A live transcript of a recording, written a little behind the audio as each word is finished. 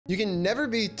You can never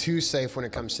be too safe when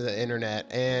it comes to the internet,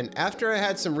 and after I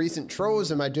had some recent trolls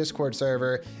in my Discord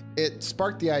server, it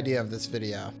sparked the idea of this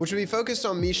video, which will be focused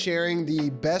on me sharing the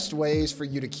best ways for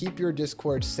you to keep your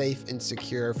Discord safe and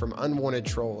secure from unwanted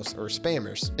trolls or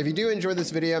spammers. If you do enjoy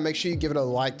this video, make sure you give it a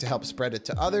like to help spread it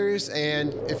to others,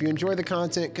 and if you enjoy the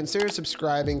content, consider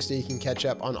subscribing so you can catch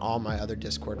up on all my other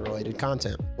Discord related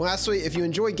content. Lastly, if you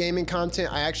enjoy gaming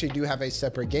content, I actually do have a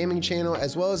separate gaming channel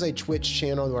as well as a Twitch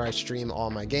channel where I stream all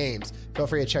my games. Feel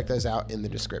free to check those out in the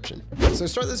description. So to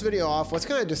start this video off, let's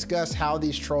kind of discuss how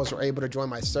these trolls were able to join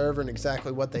my server and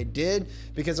exactly what they did,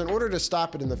 because in order to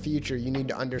stop it in the future, you need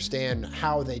to understand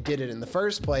how they did it in the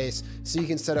first place so you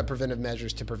can set up preventive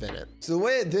measures to prevent it. So the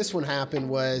way this one happened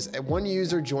was one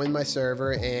user joined my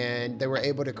server and they were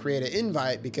able to create an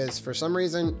invite because for some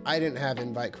reason I didn't have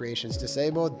invite creations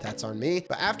disabled. That's on me.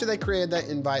 But after they created that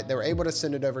invite, they were able to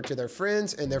send it over to their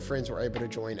friends and their friends were able to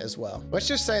join as well. Let's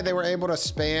just say they were able to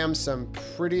spam some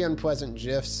pretty unpleasant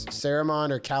GIFs.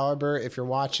 Saruman or Caliber, if you're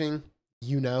watching,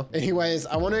 you know. Anyways,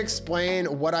 I want to explain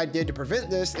what I did to prevent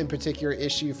this in particular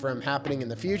issue from happening in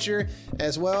the future,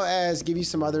 as well as give you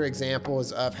some other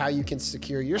examples of how you can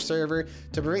secure your server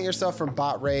to prevent yourself from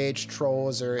bot rage,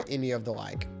 trolls, or any of the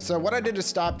like. So what I did to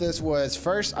stop this was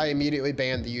first, I immediately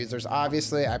banned the users.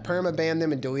 Obviously, I perma-banned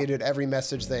them and deleted every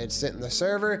message they had sent in the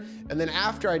server. And then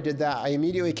after I did that, I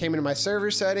immediately came into my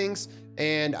server settings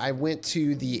and I went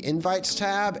to the invites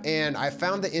tab and I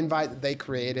found the invite that they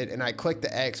created and I clicked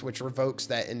the X, which revokes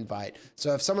that invite.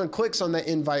 So if someone clicks on the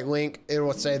invite link, it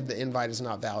will say the invite is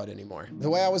not valid anymore. The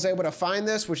way I was able to find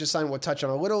this, which is something we'll touch on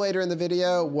a little later in the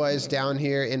video, was down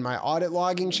here in my audit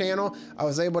logging channel. I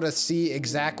was able to see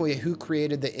exactly who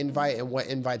created the invite and what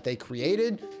invite they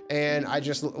created. And I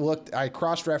just looked, I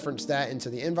cross-referenced that into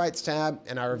the invites tab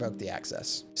and I revoked the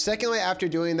access. Secondly, after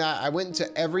doing that, I went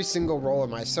into every single role of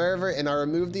my server and I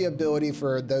removed the ability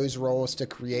for those roles to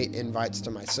create invites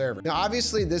to my server. Now,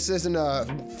 obviously this isn't a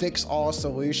fix-all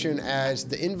solution, as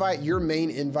the invite, your main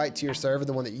invite to your server,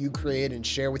 the one that you create and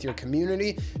share with your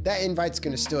community, that invite's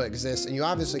gonna still exist. And you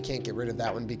obviously can't get rid of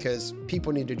that one because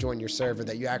people need to join your server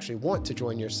that you actually want to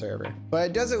join your server.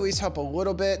 But it does at least help a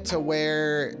little bit to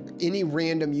where any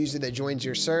random user that joins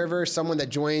your server, someone that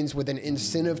joins with an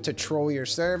incentive to troll your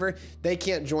server, they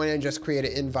can't join and just create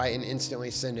an invite and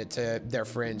instantly send it to their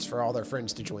friends for all their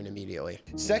friends to join immediately.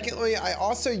 Secondly, I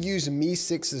also use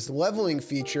Me6's leveling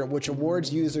feature, which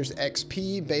awards users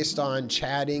XP based on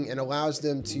chatting and allows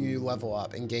them to level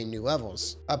up and gain new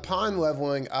levels. Upon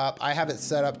leveling up, I have it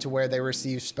set up to where they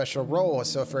receive special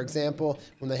roles. So for example,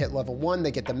 when they hit level 1,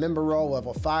 they get the member role,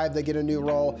 level 5, they get a new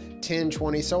role, 10,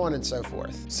 20, so on and so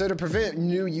forth. So to prevent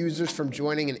new users from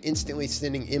joining and instantly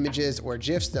sending images or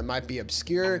GIFs that might be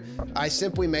obscure, I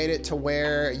simply made it to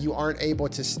where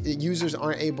users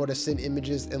aren't able to send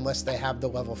images unless they have the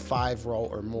level 5 role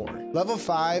or more. Level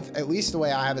 5, at least the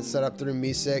way I have it set up through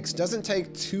Me6, doesn't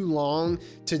take too long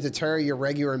to deter your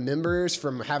regular members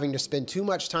from having to spend too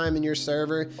much time in your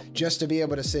server just to be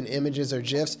able to send images or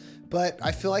GIFs. But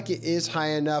I feel like it is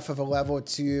high enough of a level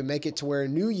to make it to where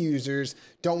new users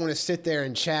don't want to sit there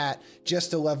and chat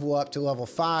just to level up to level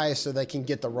 5 so they can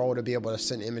get the role to be able to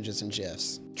send images and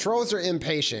GIFs. Trolls are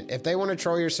impatient. If they want to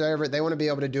troll your server, they want to be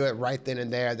able to do it right then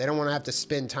and there. They don't want to have to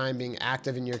spend time being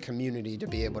active in your community to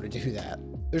be able to do that.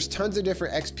 There's tons of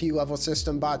different XP level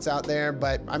system bots out there,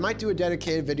 but I might do a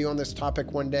dedicated video on this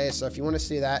topic one day. So if you want to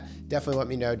see that, definitely let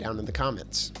me know down in the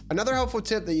comments. Another helpful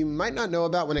tip that you might not know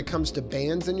about when it comes to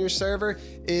bans in your server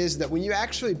is that when you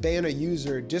actually ban a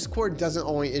user, Discord doesn't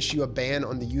only issue a ban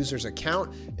on the user's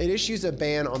account, it issues a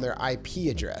ban on their IP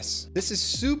address. This is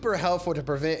super helpful to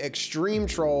prevent extreme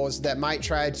trolls that might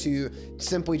try to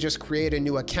simply just create a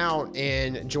new account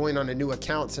and join on a new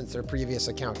account since their previous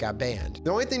account got banned.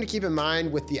 The only thing to keep in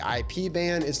mind with the IP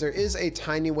ban is there is a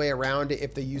tiny way around it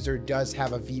if the user does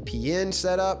have a VPN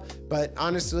set up, but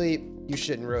honestly, you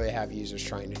shouldn't really have users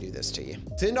trying to do this to you.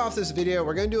 To end off this video,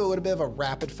 we're gonna do a little bit of a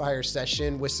rapid fire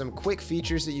session with some quick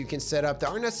features that you can set up that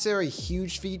aren't necessarily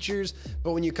huge features,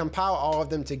 but when you compile all of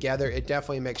them together, it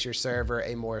definitely makes your server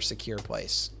a more secure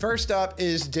place. First up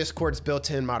is Discord's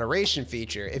built-in moderation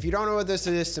feature. If you don't know what this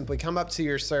is, simply come up to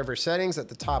your server settings at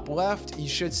the top left. You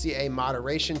should see a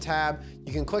moderation tab.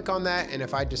 You can click on that, and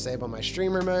if I disable my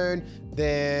streamer mode,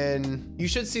 then you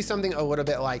should see something a little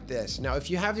bit like this. Now, if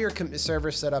you have your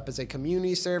server set up as a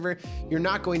community server, you're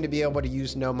not going to be able to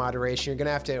use no moderation. You're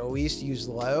gonna have to at least use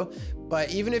low. But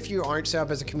even if you aren't set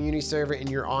up as a community server and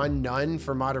you're on none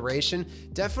for moderation,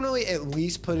 definitely at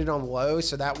least put it on low,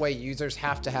 so that way users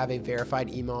have to have a verified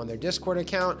email on their Discord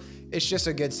account. It's just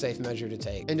a good safe measure to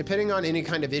take. And depending on any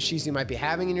kind of issues you might be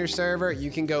having in your server,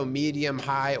 you can go medium,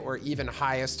 high, or even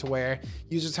highest to where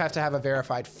users have to have a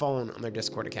verified phone on their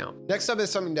Discord account. Next up is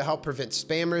something to help prevent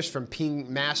spammers from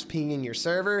mass pinging your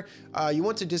server. You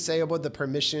want to disable the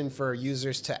permission for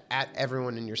users to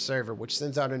 @everyone in your server, which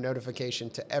sends out a notification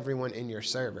to everyone in your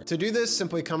server. To do this,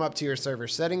 simply come up to your server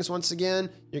settings once again.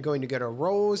 You're going to go to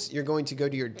roles. You're going to go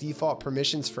to your default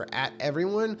permissions for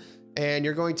 @everyone. And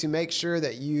you're going to make sure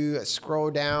that you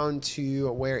scroll down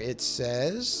to where it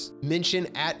says mention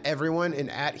 @everyone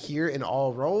and @here in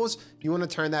all roles. You want to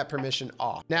turn that permission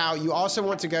off. Now, you also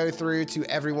want to go through to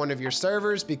every one of your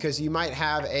servers because you might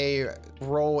have a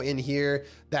role in here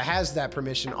that has that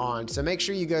permission on. So make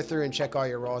sure you go through and check all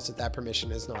your roles that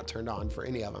permission is not turned on for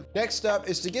any of them. Next up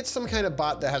is to get some kind of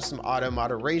bot that has some auto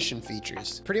moderation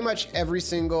features. Pretty much every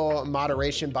single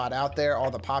moderation bot out there, all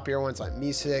the popular ones like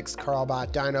Me6,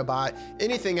 Carlbot, Dinobot,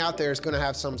 anything out there is going to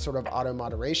have some sort of auto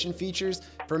moderation features.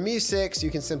 For Me6,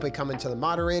 you can simply come into the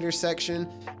moderator section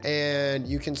and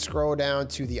you can scroll down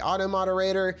to the auto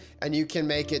moderator and you can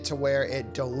make it to where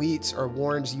it deletes or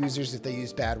warns users if they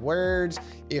use bad words,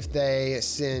 if they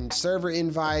send server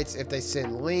invites, if they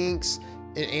send links,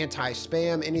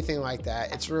 anti-spam, anything like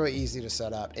that. It's really easy to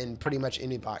set up and pretty much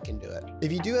any bot can do it. If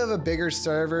you do have a bigger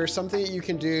server, something that you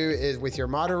can do is with your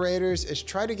moderators is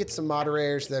try to get some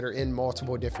moderators that are in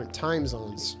multiple different time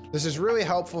zones. This is really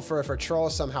helpful for if a troll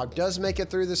somehow does make it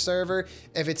through the server.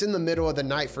 If it's in the middle of the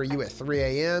night for you at 3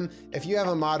 a.m., if you have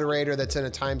a moderator that's in a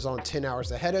time zone 10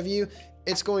 hours ahead of you,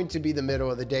 it's going to be the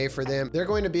middle of the day for them. They're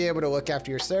going to be able to look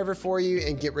after your server for you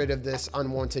and get rid of this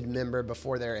unwanted member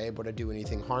before they're able to do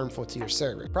anything harmful to your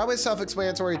server. Probably a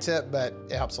self-explanatory tip, but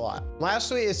it helps a lot.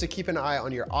 Lastly is to keep an eye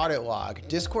on your audit log.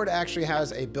 Discord actually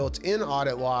has a built-in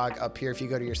audit log up here. If you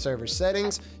go to your server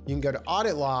settings, you can go to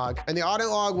audit log, and the audit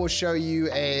log will show you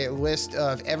a list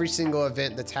of every single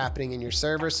event that's happening in your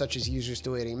server, such as users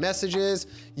deleting messages,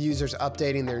 users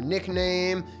updating their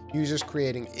nickname, users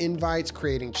creating invites,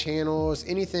 creating channels,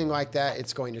 anything like that,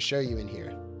 it's going to show you in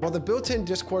here. While the built-in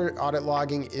Discord audit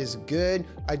logging is good,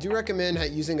 I do recommend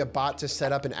using a bot to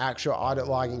set up an actual audit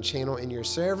logging channel in your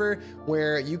server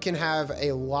where you can have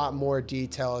a lot more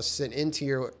details sent into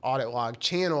your audit log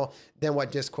channel than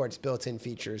what Discord's built-in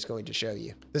feature is going to show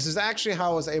you. This is actually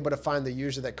how I was able to find the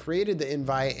user that created the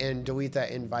invite and delete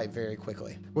that invite very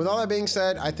quickly. With all that being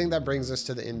said, I think that brings us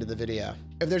to the end of the video.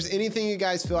 If there's anything you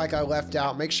guys feel like I left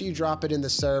out, make sure you drop it in the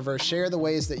server, share the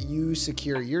ways that you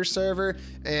secure your server,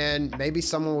 and maybe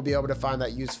someone will be able to find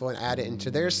that useful and add it into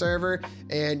their server,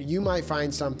 and you might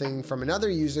find something from another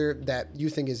user that you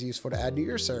think is useful to add to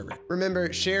your server.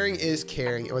 Remember, sharing is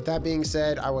caring. And with that being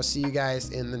said, I will see you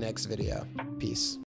guys in the next video. Peace.